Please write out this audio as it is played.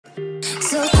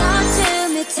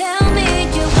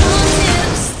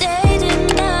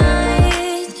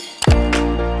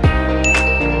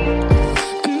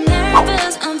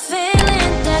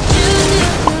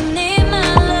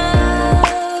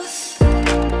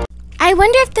I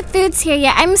wonder if the food's here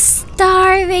yet. I'm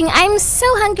starving. I'm so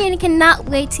hungry and I cannot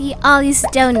wait to eat all these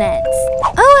donuts.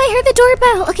 Oh, I heard the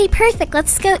doorbell. Okay, perfect.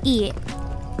 Let's go eat.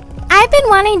 I've been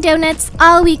wanting donuts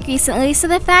all week recently, so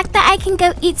the fact that I can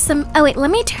go eat some... Oh, wait,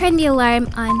 let me turn the alarm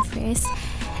on first.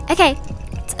 Okay,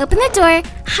 let's open the door.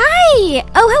 Hi!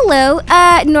 Oh, hello.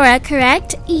 Nora,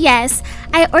 correct? Yes,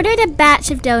 I ordered a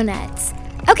batch of donuts.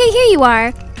 Okay, here you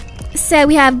are. So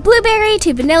we have blueberry,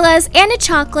 2 vanillas, and a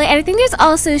chocolate, and I think there's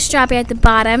also strawberry at the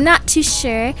bottom. I'm not too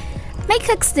sure. My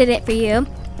cooks did it for you.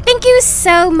 Thank you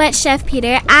so much, Chef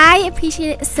Peter. I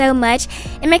appreciate it so much,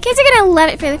 and my kids are gonna love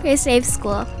it for the first day of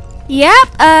school.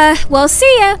 Yep, well,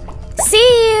 see ya. See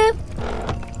you.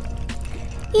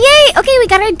 Yay, okay, we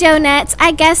got our donuts.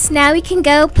 I guess now we can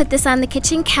go put this on the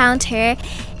kitchen counter.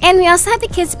 And we also have the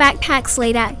kids' backpacks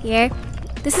laid out here.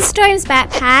 This is Storm's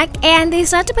backpack, and they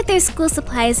still have to put their school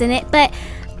supplies in it, but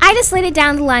I just laid it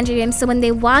down in the laundry room, so when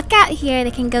they walk out here, they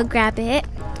can go grab it.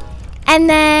 And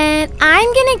then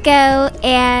I'm gonna go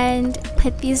and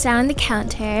put these down on the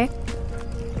counter.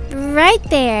 Right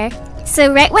there.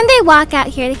 So right when they walk out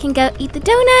here, they can go eat the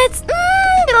donuts.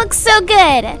 They look so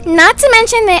good. Not to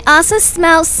mention they also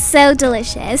smell so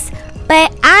delicious.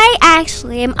 But I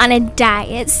actually am on a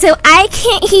diet, so I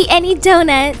can't eat any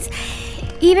donuts.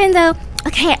 Even though,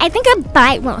 okay, I think a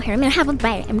bite won't hurt. I'm gonna have a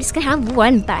bite. I'm just gonna have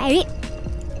one bite.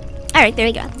 Alright, there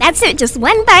we go. That's it, just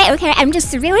one bite. Okay, I'm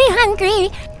just really hungry.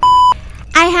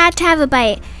 I had to have a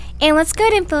bite. And let's go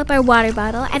ahead and fill up our water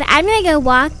bottle. And I'm gonna go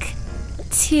walk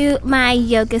to my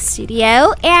yoga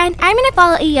studio, and I'm gonna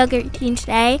follow a yoga routine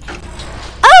today.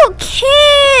 Oh,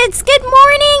 kids, good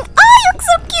morning. Oh, you look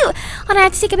so cute. Hold on, I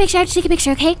have to take a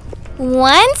picture, okay?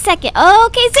 1 second.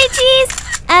 Okay, say cheese.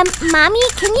 Mommy,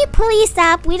 can you please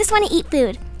stop? We just want to eat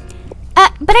food.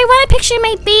 But I want to picture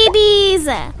my babies.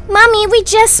 Mommy, we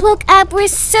just woke up. We're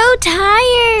so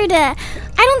tired. I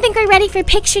don't think we're ready for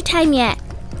picture time yet.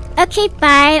 Okay,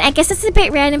 fine. I guess it's a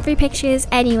bit random for pictures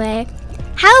anyway.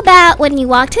 How about when you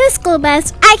walk to the school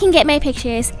bus, I can get my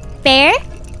pictures. Fair?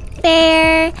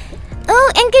 Fair.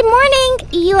 Oh, and good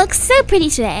morning. You look so pretty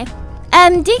today.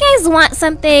 Do you guys want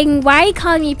something? Why are you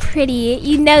calling me pretty?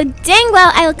 You know dang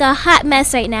well I look a hot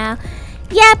mess right now.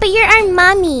 Yeah, but you're our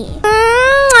mommy.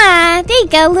 Mwah. There you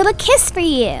go, little kiss for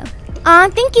you. Aw,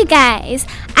 thank you guys.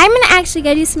 I'm gonna actually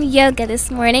go do some yoga this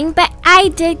morning, but I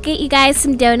did get you guys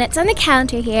some donuts on the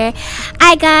counter here.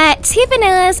 I got 2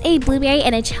 vanillas, a blueberry,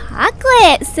 and a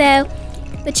chocolate. So,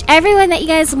 whichever one that you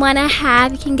guys wanna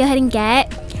have, you can go ahead and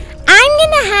get. I'm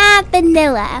gonna have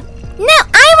vanilla. No,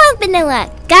 I want vanilla.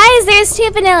 Guys, there's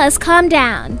 2 vanillas. Calm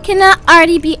down. Cannot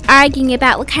already be arguing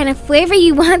about what kind of flavor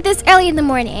you want this early in the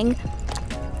morning.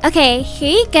 Okay,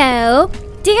 here you go.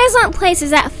 Do you guys want plates?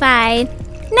 Is that fine?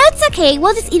 No, it's okay.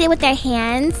 We'll just eat it with our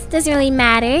hands. Doesn't really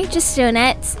matter. Just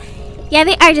donuts. Yeah,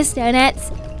 they are just donuts.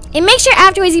 And make sure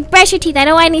afterwards you brush your teeth. I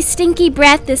don't want any stinky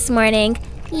breath this morning.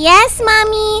 Yes,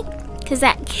 Mommy. Because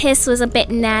that kiss was a bit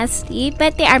nasty,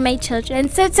 but they are my children,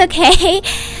 so it's okay.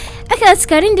 Okay, let's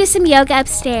go and do some yoga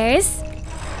upstairs.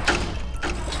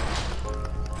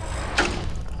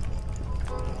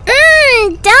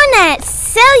 Donuts!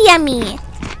 So yummy!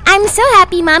 I'm so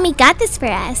happy Mommy got this for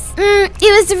us. It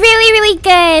was really, really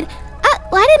good.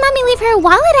 Why did Mommy leave her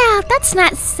wallet out? That's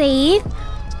not safe.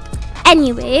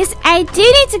 Anyways, I do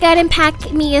need to go ahead and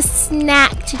pack me a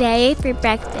snack today for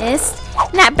breakfast.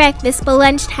 Not breakfast, but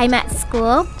lunchtime at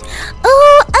school.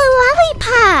 Oh, a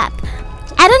lollipop!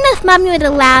 I don't know if Mommy would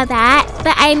allow that,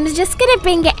 but I'm just gonna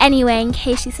bring it anyway in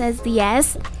case she says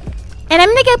yes. And I'm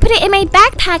gonna go put it in my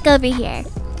backpack over here.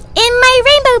 In my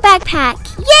rainbow backpack!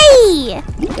 Yay!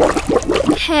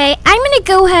 Okay, I'm gonna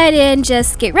go ahead and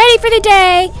just get ready for the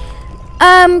day.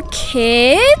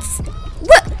 Kids?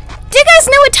 What? Do you guys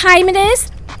know what time it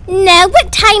is? No,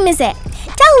 what time is it?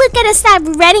 Don't look at us stop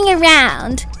running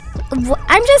around.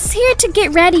 I'm just here to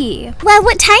get ready. Well,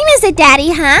 what time is it,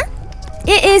 Daddy, huh?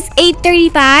 It is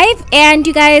 8:35, and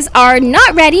you guys are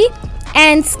not ready,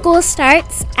 and school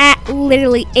starts at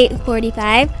literally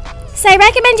 8:45. So I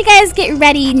recommend you guys get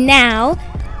ready now.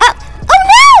 Oh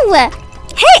no!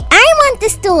 Hey, I want the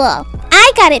stool.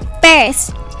 I got it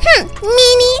first.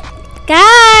 Meanie.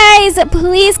 Guys,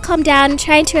 please calm down. I'm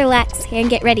trying to relax here and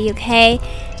get ready, okay?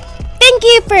 Thank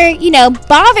you for,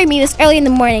 bothering me this early in the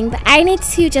morning, but I need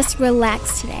to just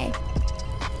relax today.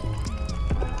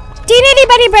 Do you need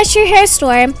anybody to brush your hair,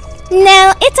 Storm?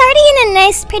 No, it's already in a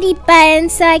nice pretty bun,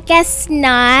 so I guess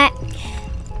not.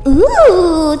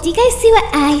 Ooh, do you guys see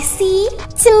what I see?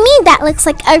 To me, that looks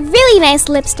like a really nice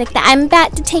lipstick that I'm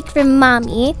about to take from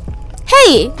Mommy.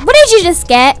 Hey, what did you just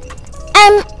get?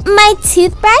 My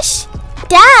toothbrush?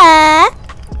 Duh!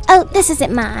 Oh, this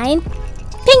isn't mine.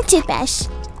 Pink toothbrush.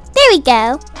 There we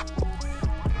go.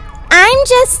 I'm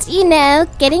just,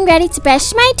 getting ready to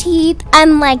brush my teeth.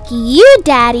 Unlike you,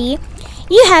 Daddy.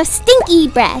 You have stinky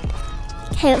breath.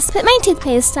 Okay, let's put my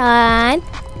toothpaste on.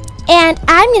 And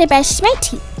I'm gonna brush my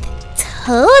teeth.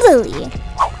 Totally.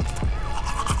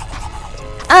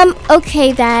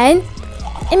 Okay then.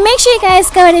 And make sure you guys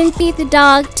go ahead and feed the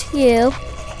dog too.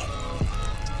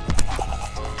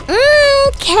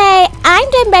 Okay,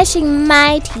 I'm done brushing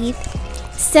my teeth.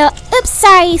 So, oops,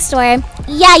 sorry, Storm.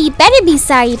 Yeah, you better be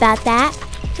sorry about that.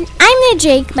 I'm gonna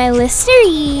drink my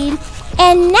Listerine.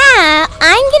 And now,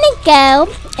 I'm gonna go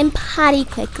and potty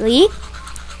quickly.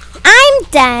 I'm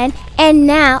done. And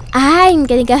now, I'm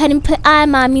gonna go ahead and put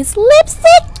on Mommy's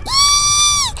lipstick.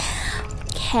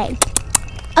 Okay.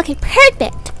 Okay,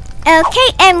 perfect. Okay,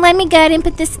 and let me go ahead and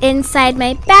put this inside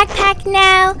my backpack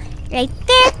now. Right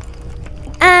there.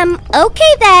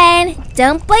 Okay then.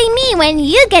 Don't blame me when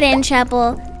you get in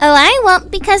trouble. Oh, I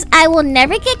won't, because I will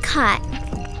never get caught.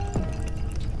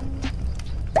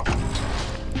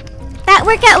 That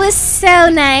workout was so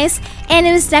nice, and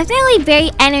it was definitely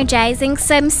very energizing,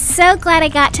 so I'm so glad I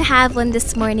got to have one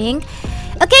this morning.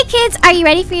 Okay, kids, are you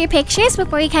ready for your pictures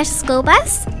before we catch the school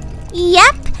bus?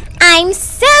 Yep, I'm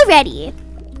so ready.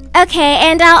 Okay,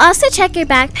 and I'll also check your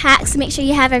backpacks to make sure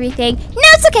you have everything. No,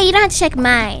 it's okay, you don't have to check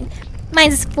mine.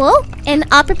 Mine's full and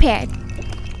all prepared.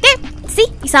 There, see,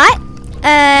 you saw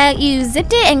it? You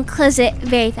zipped it and closed it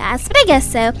very fast, but I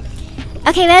guess so.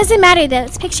 Okay, that doesn't matter though,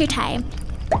 it's picture time.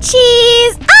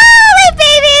 Cheese! Oh, my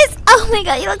babies! Oh my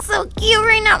god, you look so cute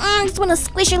right now. I just want to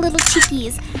squish your little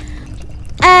cheekies.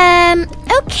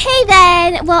 Okay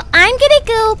then. Well, I'm gonna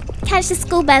go catch the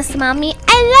school bus, Mommy.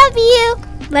 I love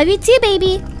you. Love you too,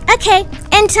 baby. Okay,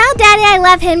 and tell Daddy I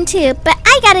love him too, but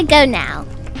I gotta go now.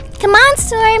 Come on,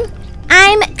 Storm.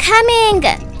 I'm coming.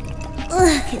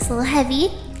 Ugh, it's a little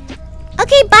heavy.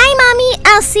 Okay, bye, Mommy.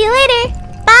 I'll see you later.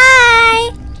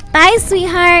 Bye. Bye,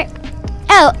 sweetheart.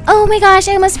 Oh my gosh,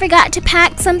 I almost forgot to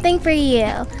pack something for you.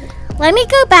 Let me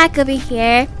go back over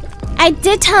here. I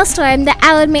did tell Storm that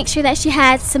I would make sure that she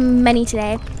had some money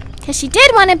today, because she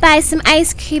did want to buy some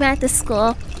ice cream at the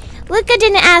school. Luca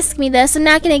didn't ask me though, so I'm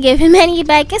not going to give him any,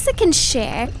 but I guess I can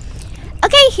share.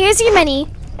 Okay, here's your money.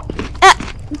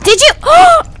 Did you?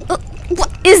 What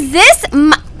is this?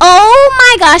 Oh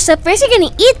my gosh, so first you're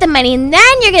gonna eat the money and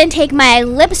then you're gonna take my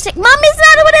lipstick. Mom, is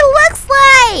that what it looks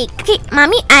like? Okay,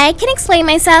 Mommy, I can explain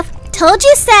myself. Told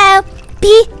you so.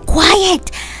 Be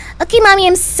quiet. Okay, Mommy,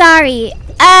 I'm sorry.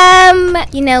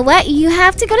 You know what? You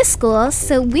have to go to school,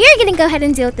 so we're gonna go ahead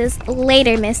and deal with this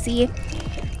later, Missy.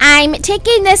 I'm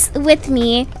taking this with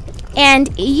me, and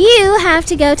you have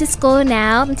to go to school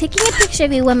now. I'm taking a picture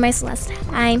of you one more last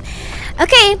time.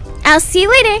 Okay, I'll see you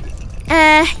later.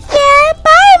 Yeah,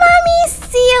 bye, Mommy.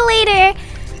 See you later.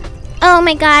 Oh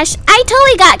my gosh, I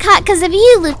totally got caught because of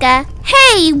you, Luca.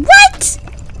 Hey, what?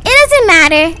 It doesn't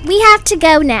matter. We have to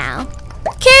go now.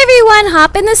 Okay, everyone,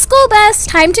 hop in the school bus.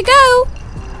 Time to go.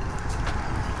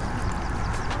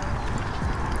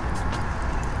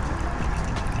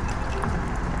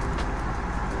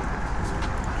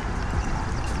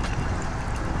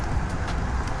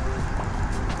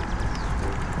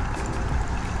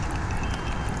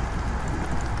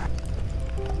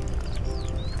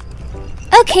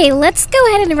 Okay, let's go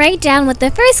ahead and write down what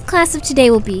the first class of today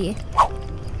will be.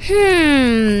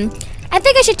 I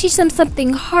think I should teach them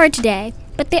something hard today,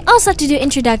 but they also have to do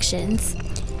introductions.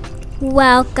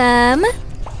 Welcome.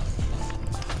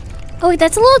 Oh wait,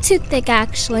 that's a little too thick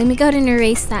actually. Let me go ahead and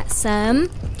erase that some.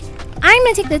 I'm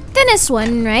gonna take the thinnest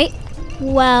one, right?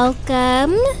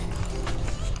 Welcome.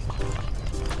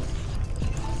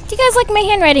 Do you guys like my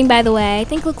handwriting, by the way? I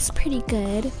think it looks pretty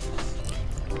good.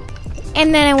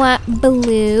 And then I want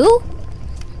blue.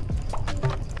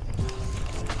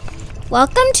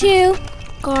 Welcome to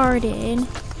garden.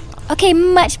 Okay,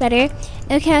 much better.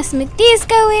 Okay, I have some of these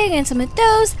going and some of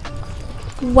those.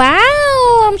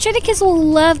 Wow, I'm sure the kids will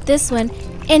love this one.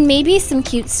 And maybe some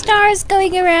cute stars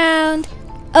going around.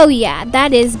 Oh yeah,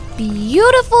 that is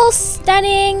beautiful,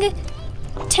 stunning.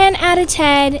 10 out of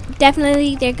 10.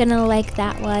 Definitely they're gonna like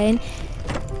that one.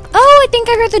 Oh, I think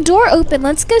I heard the door open.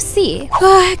 Let's go see.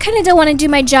 Oh, I kind of don't want to do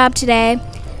my job today.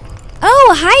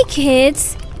 Oh, hi,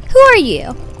 kids. Who are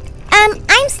you?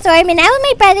 I'm Storm, and I'm with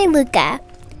my brother, Luca.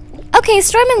 Okay,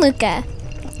 Storm and Luca.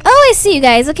 Oh, I see you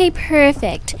guys. Okay,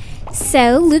 perfect.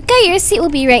 So, Luca, your seat will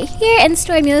be right here, and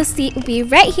Storm, your seat will be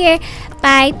right here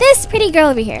by this pretty girl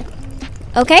over here.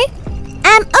 Okay?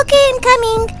 Okay, I'm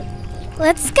coming.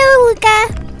 Let's go,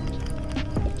 Luca.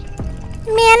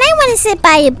 Man, I want to sit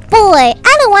by a boy.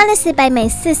 I don't want to sit by my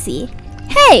sissy.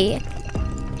 Hey!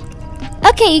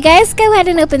 Okay, you guys, go ahead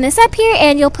and open this up here,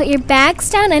 and you'll put your bags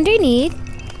down underneath.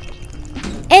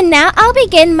 And now I'll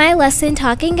begin my lesson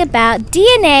talking about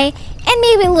DNA and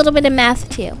maybe a little bit of math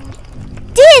too.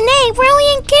 DNA? We're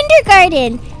only in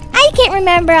kindergarten. I can't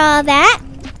remember all that.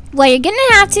 Well, you're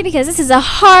gonna have to, because this is a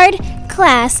hard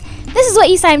class. This is what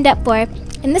you signed up for,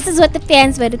 and this is what the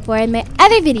fans voted for in my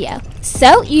other video.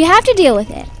 So you have to deal with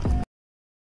it.